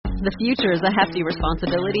The future is a hefty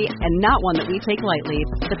responsibility and not one that we take lightly.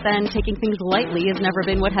 But then, taking things lightly has never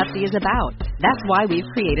been what Hefty is about. That's why we've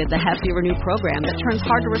created the Hefty Renew program that turns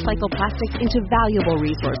hard-to-recycle plastics into valuable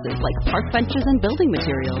resources like park benches and building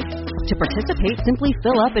materials. To participate, simply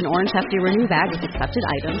fill up an orange Hefty Renew bag with accepted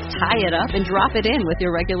items, tie it up, and drop it in with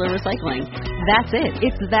your regular recycling. That's it.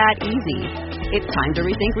 It's that easy. It's time to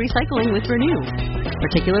rethink recycling with Renew.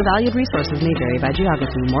 Particular valued resources may vary by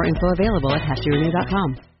geography. More info available at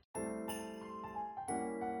heftyrenew.com.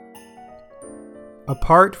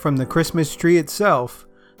 Apart from the Christmas tree itself,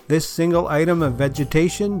 this single item of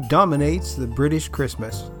vegetation dominates the British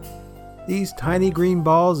Christmas. These tiny green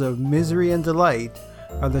balls of misery and delight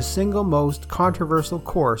are the single most controversial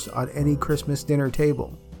course on any Christmas dinner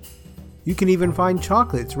table. You can even find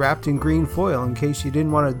chocolates wrapped in green foil in case you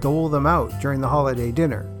didn't want to dole them out during the holiday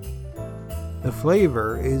dinner. The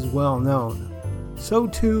flavor is well known. So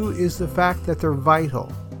too is the fact that they're vital.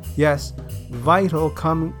 Yes, vital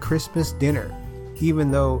come Christmas dinner,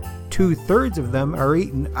 even though 2/3 of them are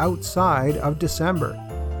eaten outside of December.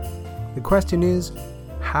 The question is,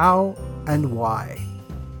 how and why?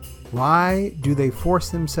 Why do they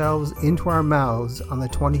force themselves into our mouths on the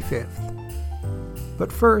 25th?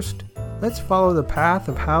 But first, let's follow the path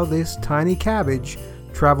of how this tiny cabbage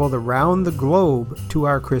traveled around the globe to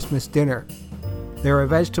our Christmas dinner. They're a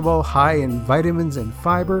vegetable high in vitamins and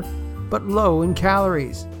fiber, but low in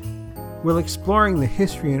calories. We're exploring the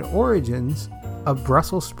history and origins of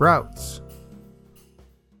Brussels sprouts.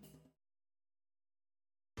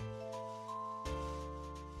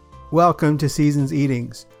 Welcome to Seasons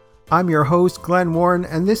Eatings. I'm your host, Glenn Warren,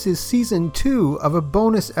 and this is Season 2 of a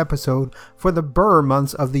bonus episode for the Burr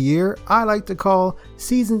months of the year I like to call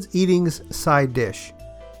Seasons Eatings Side Dish.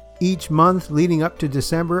 Each month leading up to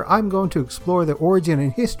December, I'm going to explore the origin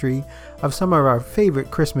and history of some of our favorite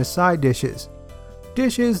Christmas side dishes.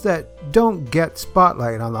 Dishes that don't get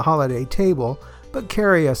spotlight on the holiday table, but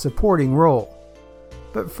carry a supporting role.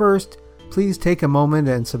 But first, please take a moment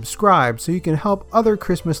and subscribe so you can help other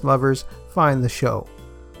Christmas lovers find the show.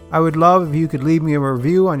 I would love if you could leave me a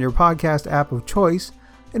review on your podcast app of choice,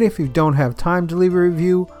 and if you don't have time to leave a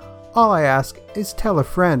review, all I ask is tell a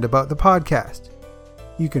friend about the podcast.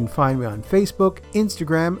 You can find me on Facebook,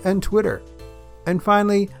 Instagram, and Twitter. And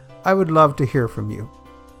finally, I would love to hear from you.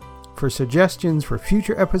 For suggestions for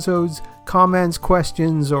future episodes, comments,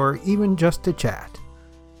 questions, or even just to chat,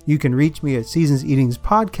 you can reach me at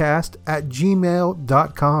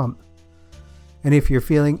seasonseatingspodcast@gmail.com. And if you're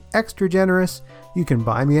feeling extra generous, you can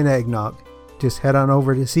buy me an eggnog. Just head on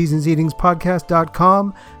over to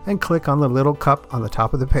seasonseatingspodcast.com and click on the little cup on the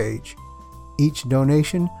top of the page. Each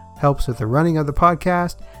donation helps with the running of the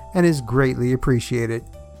podcast and is greatly appreciated.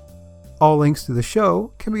 All links to the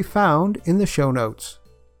show can be found in the show notes.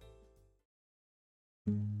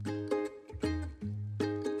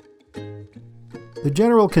 The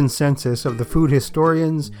general consensus of the food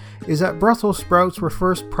historians is that Brussels sprouts were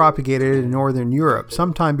first propagated in Northern Europe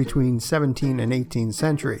sometime between 17th and 18th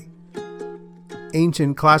century.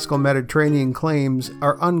 Ancient classical Mediterranean claims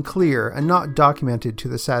are unclear and not documented to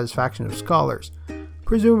the satisfaction of scholars.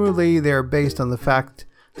 Presumably they are based on the fact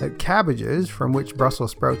that cabbages, from which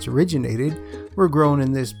Brussels sprouts originated, were grown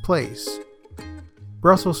in this place.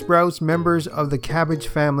 Brussels sprouts, members of the cabbage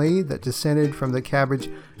family that descended from the cabbage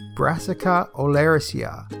Brassica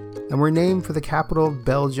oleracea, and were named for the capital of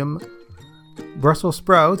Belgium. Brussels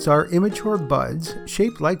sprouts are immature buds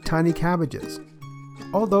shaped like tiny cabbages.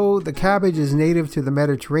 Although the cabbage is native to the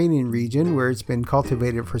Mediterranean region, where it's been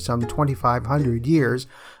cultivated for some 2,500 years,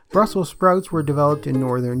 Brussels sprouts were developed in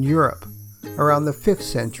Northern Europe around the 5th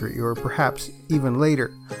century, or perhaps even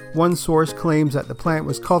later. One source claims that the plant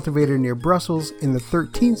was cultivated near Brussels in the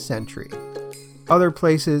 13th century. Other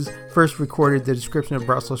places first recorded the description of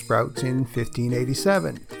Brussels sprouts in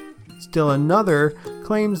 1587. Still another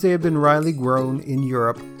claims they have been widely grown in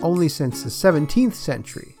Europe only since the 17th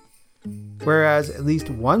century, whereas at least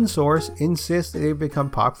one source insists they've become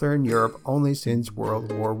popular in Europe only since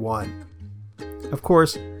World War I. Of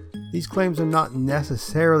course, these claims are not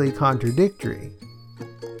necessarily contradictory.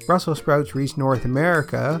 Brussels sprouts reached North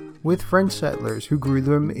America with French settlers who grew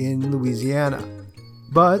them in Louisiana,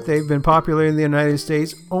 but they've been popular in the United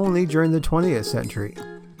States only during the 20th century.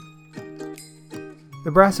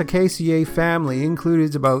 The Brassicaceae family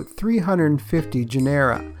includes about 350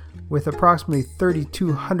 genera, with approximately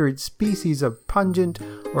 3,200 species of pungent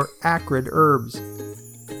or acrid herbs.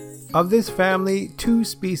 Of this family, two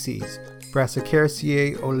species,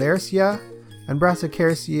 Brassicaceae oleracea and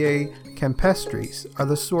Brassicaceae campestris, are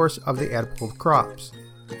the source of the edible crops.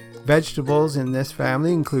 Vegetables in this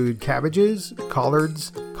family include cabbages,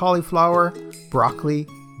 collards, cauliflower, broccoli,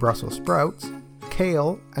 Brussels sprouts,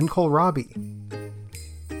 kale, and kohlrabi.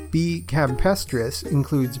 B. campestris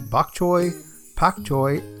includes bok choy, pak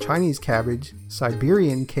choy, Chinese cabbage,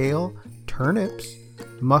 Siberian kale, turnips,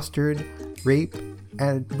 mustard, rape,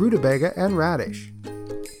 and rutabaga and radish.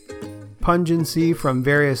 Pungency from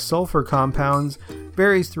various sulfur compounds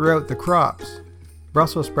varies throughout the crops.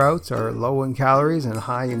 Brussels sprouts are low in calories and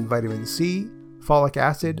high in vitamin C, folic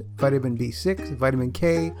acid, vitamin B6, vitamin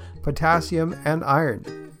K, potassium, and iron.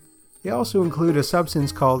 They also include a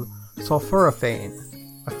substance called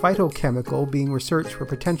sulforaphane, a phytochemical being researched for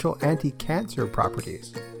potential anti-cancer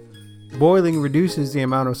properties. Boiling reduces the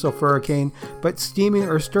amount of sulforaphane, but steaming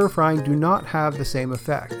or stir-frying do not have the same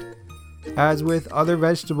effect. As with other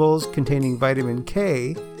vegetables containing vitamin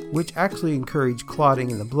K, which actually encourage clotting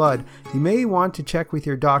in the blood, you may want to check with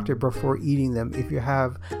your doctor before eating them if you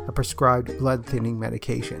have a prescribed blood-thinning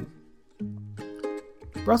medication.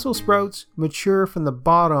 Brussels sprouts mature from the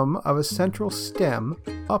bottom of a central stem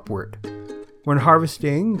upward. When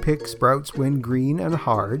harvesting, pick sprouts when green and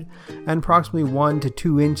hard, and approximately 1 to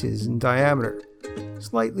 2 inches in diameter,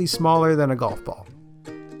 slightly smaller than a golf ball.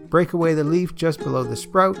 Break away the leaf just below the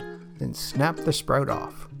sprout, then snap the sprout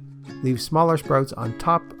off. Leave smaller sprouts on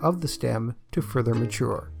top of the stem to further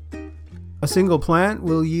mature. A single plant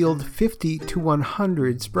will yield 50 to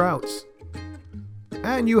 100 sprouts.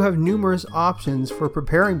 And you have numerous options for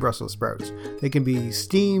preparing Brussels sprouts. They can be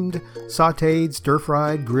steamed, sautéed,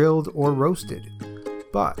 stir-fried, grilled, or roasted.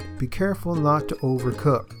 But be careful not to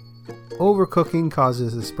overcook. Overcooking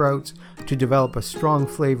causes the sprouts to develop a strong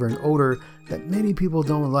flavor and odor that many people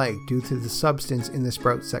don't like due to the substance in the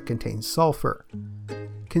sprouts that contains sulfur.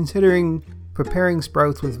 Considering preparing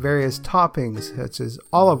sprouts with various toppings such as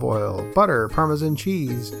olive oil, butter, Parmesan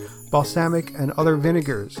cheese, balsamic and other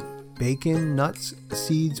vinegars, bacon, nuts,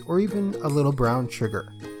 seeds, or even a little brown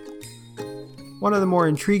sugar. One of the more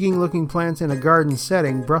intriguing looking plants in a garden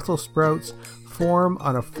setting, Brussels sprouts form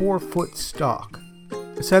on a 4-foot stalk,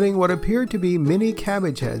 setting what appear to be mini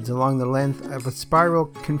cabbage heads along the length of a spiral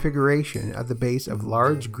configuration at the base of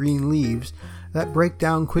large green leaves that break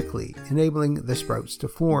down quickly, enabling the sprouts to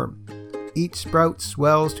form. Each sprout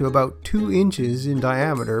swells to about 2 inches in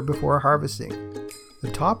diameter before harvesting. The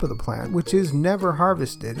top of the plant, which is never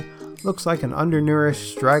harvested, looks like an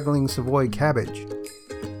undernourished, straggling Savoy cabbage.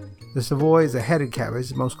 The Savoy is a headed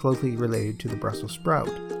cabbage most closely related to the Brussels sprout.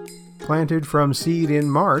 Planted from seed in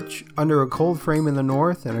March, under a cold frame in the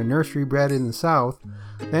north and a nursery bed in the south,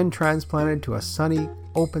 then transplanted to a sunny,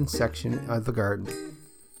 open section of the garden.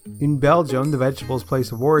 In Belgium, the vegetable's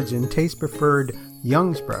place of origin, taste preferred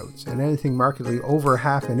young sprouts, and anything markedly over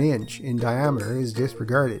half an inch in diameter is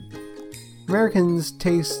disregarded. Americans'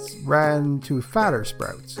 tastes ran to fatter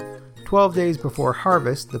sprouts. 12 days before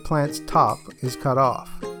harvest, the plant's top is cut off.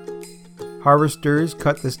 Harvesters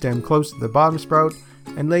cut the stem close to the bottom sprout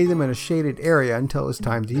and lay them in a shaded area until it's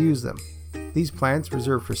time to use them. These plants,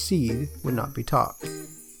 reserved for seed, would not be topped.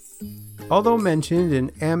 Although mentioned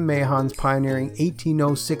in M. Mahon's pioneering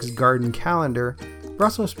 1806 garden calendar,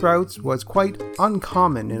 Brussels sprouts was quite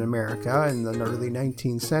uncommon in America in the early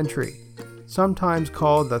 19th century. Sometimes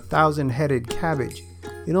called the thousand-headed cabbage,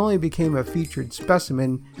 it only became a featured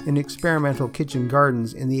specimen in experimental kitchen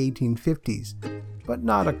gardens in the 1850s, but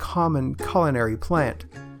not a common culinary plant.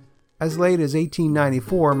 As late as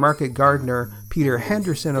 1894, market gardener Peter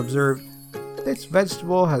Henderson observed, "This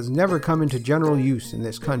vegetable has never come into general use in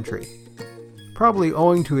this country," probably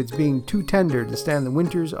owing to its being too tender to stand the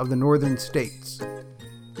winters of the northern states.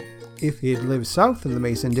 If he had lived south of the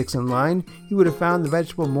Mason-Dixon line, he would have found the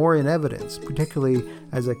vegetable more in evidence, particularly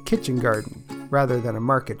as a kitchen garden, rather than a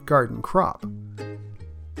market garden crop.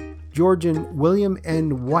 Georgian William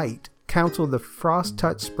N. White counseled the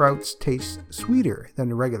frost-touched sprouts taste sweeter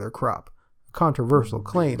than a regular crop, a controversial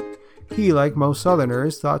claim. He, like most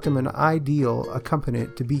Southerners, thought them an ideal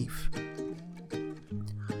accompaniment to beef.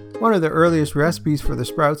 One of the earliest recipes for the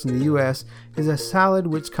sprouts in the U.S. is a salad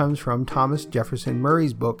which comes from Thomas Jefferson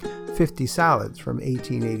Murray's book, 50 Salads, from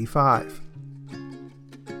 1885.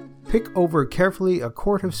 Pick over carefully a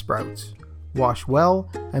quart of sprouts. Wash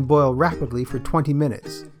well and boil rapidly for 20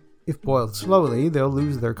 minutes. If boiled slowly, they'll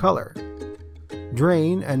lose their color.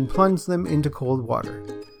 Drain and plunge them into cold water.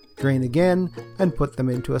 Drain again and put them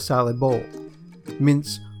into a salad bowl.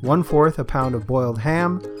 Mince 1/4 a pound of boiled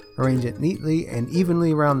ham, arrange it neatly and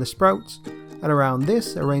evenly around the sprouts, and around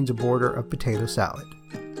this arrange a border of potato salad.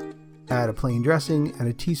 Add a plain dressing and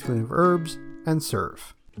a teaspoon of herbs, and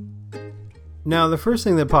serve. Now, the first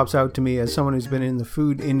thing that pops out to me as someone who's been in the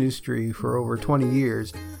food industry for over 20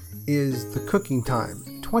 years is the cooking time.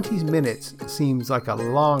 20 minutes seems like a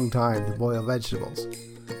long time to boil vegetables,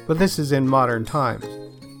 but this is in modern times.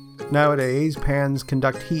 Nowadays, pans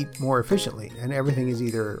conduct heat more efficiently, and everything is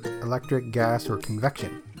either electric, gas, or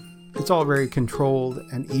convection. It's all very controlled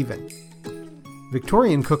and even.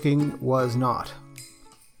 Victorian cooking was not.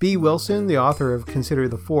 B. Wilson, the author of Consider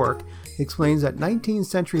the Fork, explains that 19th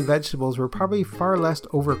century vegetables were probably far less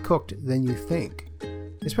overcooked than you think,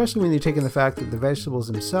 especially when you take in the fact that the vegetables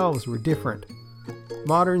themselves were different.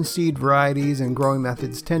 Modern seed varieties and growing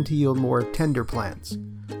methods tend to yield more tender plants.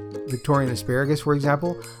 Victorian asparagus, for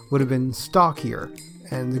example, would have been stockier,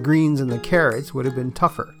 and the greens and the carrots would have been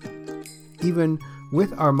tougher. Even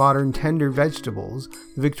with our modern tender vegetables,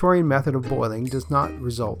 the Victorian method of boiling does not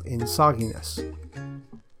result in sogginess.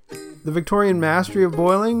 The Victorian mastery of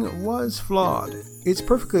boiling was flawed. It's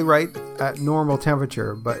perfectly right at normal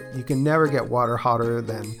temperature, but you can never get water hotter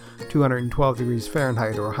than 212 degrees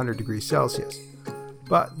Fahrenheit or 100 degrees Celsius.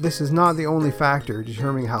 But this is not the only factor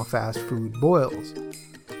determining how fast food boils.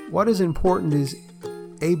 What is important is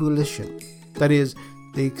ebullition, that is,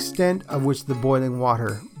 the extent of which the boiling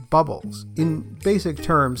water bubbles. In basic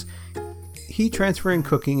terms, heat transfer in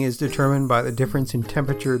cooking is determined by the difference in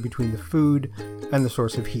temperature between the food and the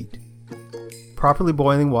source of heat. Properly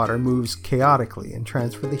boiling water moves chaotically and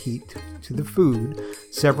transfers the heat to the food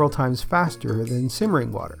several times faster than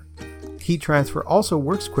simmering water. Heat transfer also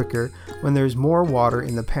works quicker when there's more water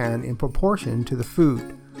in the pan in proportion to the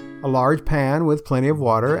food. A large pan with plenty of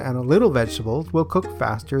water and a little vegetables will cook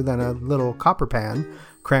faster than a little copper pan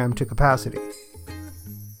crammed to capacity.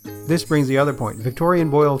 This brings the other point.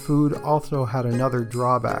 Victorian boiled food also had another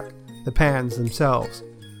drawback: the pans themselves.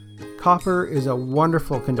 Copper is a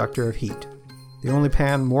wonderful conductor of heat. The only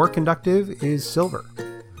pan more conductive is silver.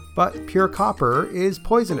 But pure copper is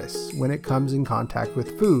poisonous when it comes in contact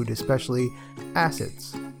with food, especially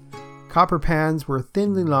acids. Copper pans were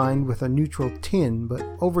thinly lined with a neutral tin, but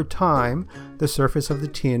over time, the surface of the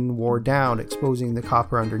tin wore down, exposing the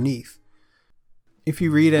copper underneath. If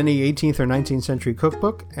you read any 18th or 19th century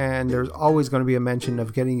cookbook, and there's always going to be a mention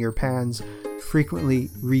of getting your pans frequently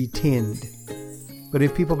re-tinned. But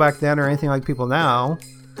if people back then are anything like people now,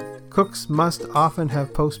 cooks must often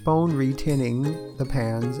have postponed re-tinning the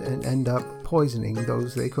pans and end up poisoning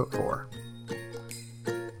those they cook for.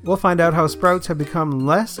 We'll find out how sprouts have become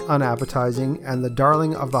less unappetizing and the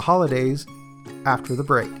darling of the holidays after the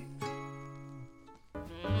break.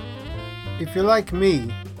 If you're like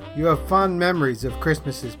me, you have fond memories of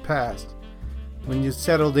Christmases past, when you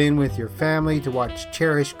settled in with your family to watch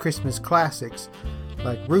cherished Christmas classics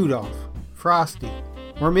like Rudolph, Frosty,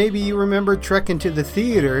 or maybe you remember trekking to the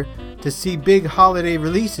theater to see big holiday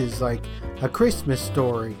releases like A Christmas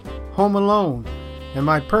Story, Home Alone, and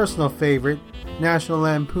my personal favorite, National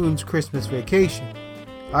Lampoon's Christmas Vacation.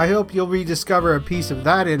 I hope you'll rediscover a piece of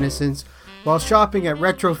that innocence while shopping at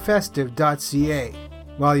retrofestive.ca.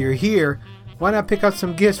 While you're here, why not pick up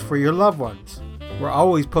some gifts for your loved ones? We're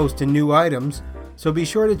always posting new items, so be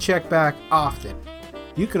sure to check back often.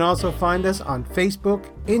 You can also find us on Facebook,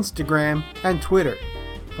 Instagram, and Twitter.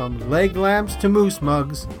 From leg lamps to moose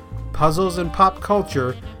mugs, puzzles and pop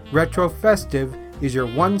culture, Retro Festive is your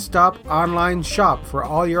one-stop online shop for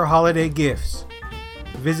all your holiday gifts.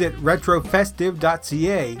 Visit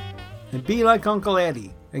retrofestive.ca and be like Uncle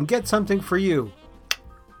Eddie and get something for you.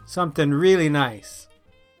 Something really nice.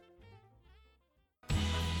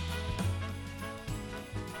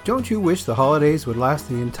 Don't you wish the holidays would last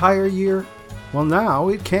the entire year? Well, now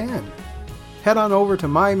it can. Head on over to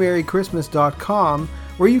mymerrychristmas.com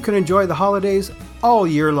where you can enjoy the holidays all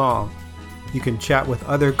year long. You can chat with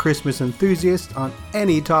other Christmas enthusiasts on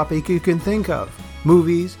any topic you can think of.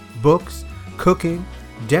 Movies, books, cooking,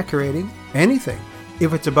 decorating, anything.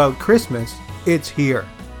 If it's about Christmas, it's here.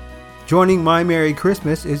 Joining My Merry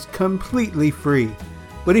Christmas is completely free.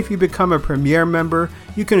 But if you become a Premier member,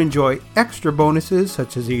 you can enjoy extra bonuses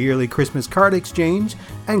such as a yearly Christmas card exchange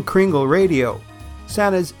and Kringle Radio,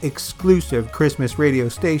 Santa's exclusive Christmas radio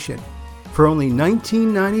station. For only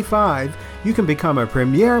 $19.95, you can become a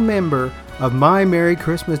Premier member of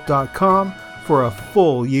mymerrychristmas.com for a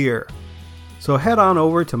full year. So head on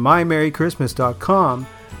over to mymerrychristmas.com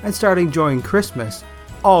and start enjoying Christmas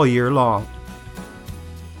all year long.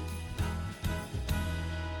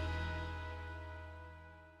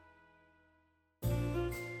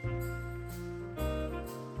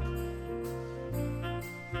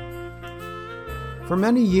 For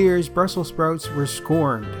many years, Brussels sprouts were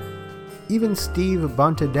scorned. Even Steve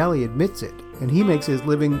Bontadelli admits it, and he makes his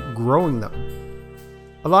living growing them.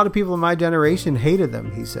 A lot of people in my generation hated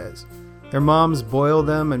them, he says. Their moms boiled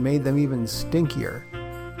them and made them even stinkier.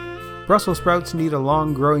 Brussels sprouts need a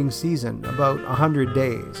long growing season, about 100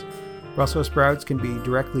 days. Brussels sprouts can be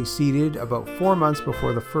directly seeded about 4 months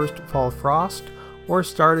before the first fall frost, or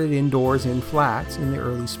started indoors in flats in the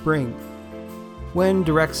early spring. When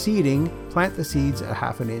direct seeding, plant the seeds a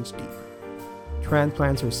half an inch deep.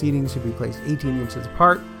 Transplants or seedings should be placed 18 inches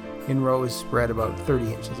apart in rows spread about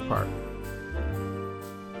 30 inches apart.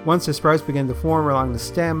 Once the sprouts begin to form along the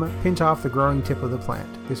stem, pinch off the growing tip of the plant.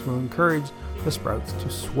 This will encourage the sprouts to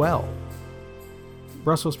swell.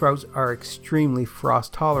 Brussels sprouts are extremely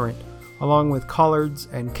frost tolerant. Along with collards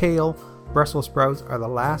and kale, Brussels sprouts are the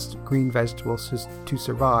last green vegetables to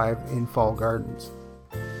survive in fall gardens.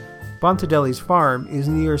 Bontadelli's farm is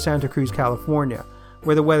near Santa Cruz, California,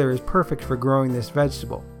 where the weather is perfect for growing this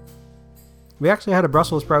vegetable. We actually had a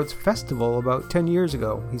Brussels sprouts festival about 10 years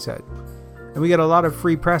ago, he said. And we got a lot of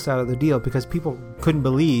free press out of the deal because people couldn't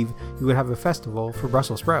believe you would have a festival for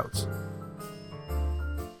Brussels sprouts.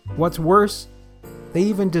 What's worse, they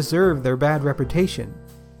even deserved their bad reputation.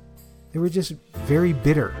 They were just very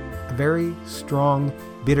bitter, a very strong,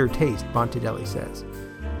 bitter taste, Bontadelli says.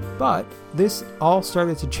 But this all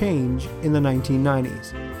started to change in the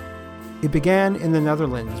 1990s. It began in the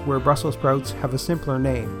Netherlands, where Brussels sprouts have a simpler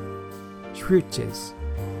name, sproetjes.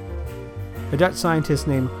 A Dutch scientist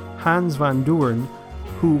named Hans van Doorn,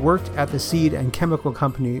 who worked at the seed and chemical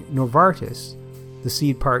company Novartis, the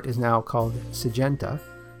seed part is now called Syngenta,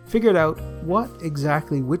 figured out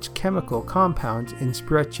which chemical compounds in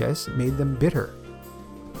sproetjes made them bitter.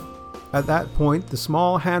 At that point, the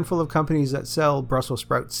small handful of companies that sell Brussels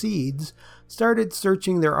sprout seeds started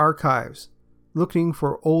searching their archives, looking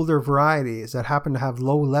for older varieties that happen to have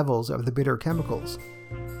low levels of the bitter chemicals.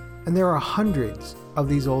 And there are hundreds of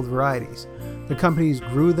these old varieties. The companies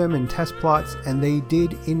grew them in test plots, and they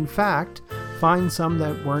did, in fact, find some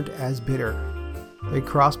that weren't as bitter. They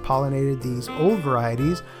cross-pollinated these old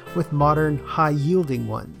varieties with modern, high-yielding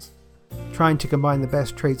ones, trying to combine the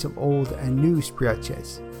best traits of old and new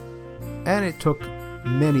sproetjes. And it took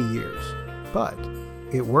many years, but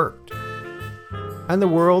it worked. And the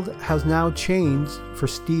world has now changed for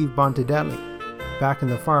Steve Bontadelli, back in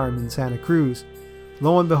the farm in Santa Cruz.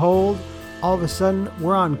 Lo and behold, all of a sudden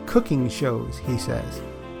we're on cooking shows, he says.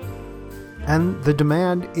 And the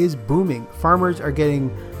demand is booming. Farmers are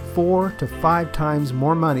getting 4 to 5 times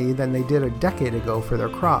more money than they did a decade ago for their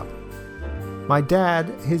crop. My dad,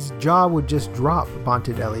 his jaw would just drop,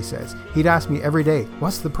 Bontadelli says. He'd ask me every day,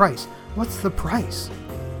 "What's the price? What's the price?"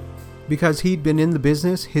 Because he'd been in the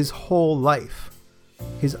business his whole life.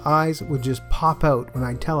 His eyes would just pop out when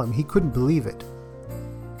I'd tell him he couldn't believe it.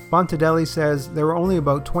 Bontadelli says there were only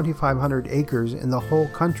about 2,500 acres in the whole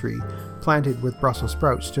country planted with Brussels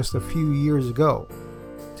sprouts just a few years ago.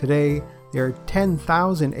 Today, there are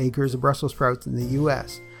 10,000 acres of Brussels sprouts in the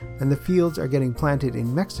US, and the fields are getting planted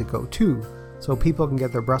in Mexico too, so people can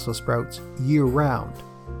get their Brussels sprouts year-round.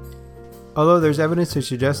 Although there's evidence to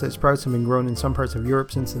suggest that sprouts have been grown in some parts of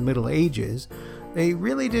Europe since the Middle Ages, they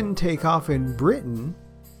really didn't take off in Britain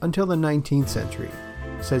until the 19th century,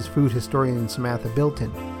 says food historian Samantha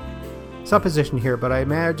Bilton. Supposition here, but I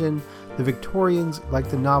imagine the Victorians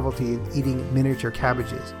liked the novelty of eating miniature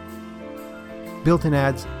cabbages. Bilton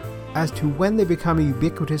adds, as to when they become a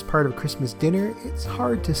ubiquitous part of Christmas dinner, it's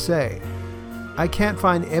hard to say. I can't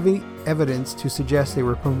find any evidence to suggest they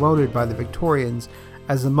were promoted by the Victorians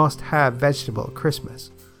as the must-have vegetable at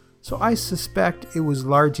Christmas, so I suspect it was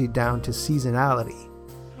largely down to seasonality,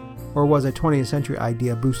 or was a 20th century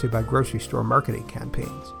idea boosted by grocery store marketing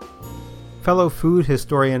campaigns. Fellow food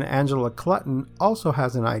historian Angela Clutton also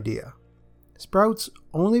has an idea. Sprouts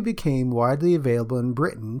only became widely available in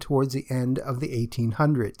Britain towards the end of the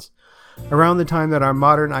 1800s, around the time that our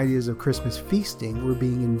modern ideas of Christmas feasting were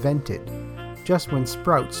being invented, just when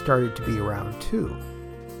sprouts started to be around too.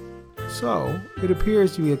 So, it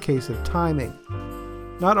appears to be a case of timing.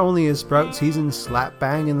 Not only is sprout season slap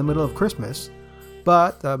bang in the middle of Christmas,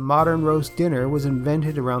 but the modern roast dinner was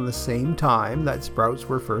invented around the same time that sprouts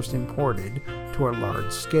were first imported to a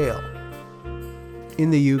large scale.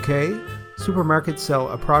 In the UK, supermarkets sell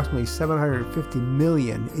approximately 750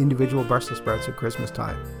 million individual Brussels sprouts at Christmas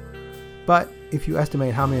time. But if you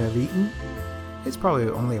estimate how many I've eaten, it's probably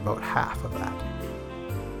only about half of that.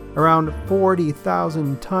 Around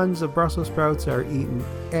 40,000 tons of Brussels sprouts are eaten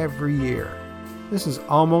every year. This is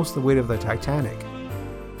almost the weight of the Titanic,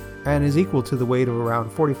 and is equal to the weight of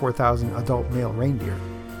around 44,000 adult male reindeer.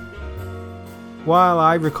 While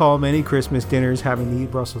I recall many Christmas dinners having to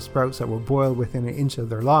eat Brussels sprouts that were boiled within an inch of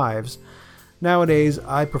their lives, nowadays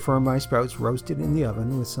I prefer my sprouts roasted in the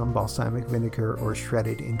oven with some balsamic vinegar or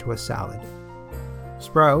shredded into a salad.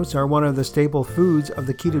 Sprouts are one of the staple foods of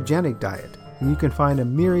the ketogenic diet, and you can find a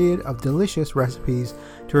myriad of delicious recipes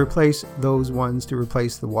to replace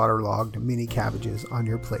the waterlogged mini cabbages on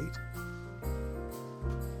your plate.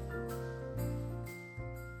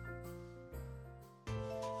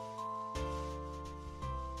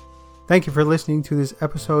 Thank you for listening to this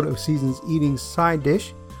episode of Seasons Eating's Side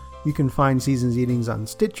Dish. You can find Seasons Eatings on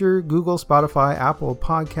Stitcher, Google, Spotify, Apple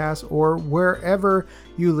Podcasts, or wherever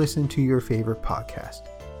you listen to your favorite podcast.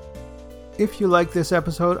 If you like this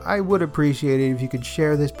episode, I would appreciate it if you could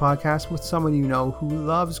share this podcast with someone you know who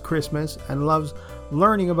loves Christmas and loves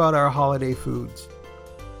learning about our holiday foods.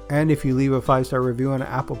 And if you leave a 5-star review on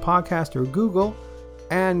Apple Podcast or Google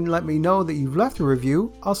and let me know that you've left a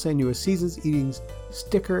review, I'll send you a Seasons Eatings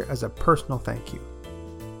sticker as a personal thank you.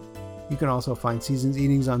 You can also find Seasons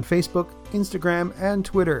Eatings on Facebook, Instagram, and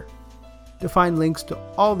Twitter. To find links to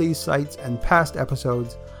all these sites and past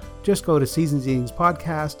episodes, just go to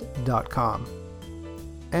seasonseatingspodcast.com.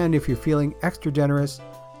 And if you're feeling extra generous,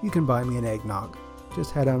 you can buy me an eggnog.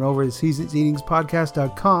 Just head on over to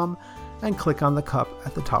seasonseatingspodcast.com and click on the cup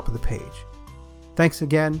at the top of the page. Thanks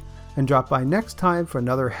again, and drop by next time for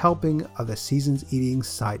another helping of the Seasons Eating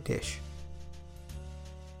Side Dish.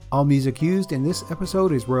 All music used in this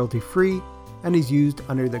episode is royalty-free and is used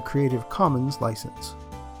under the Creative Commons license.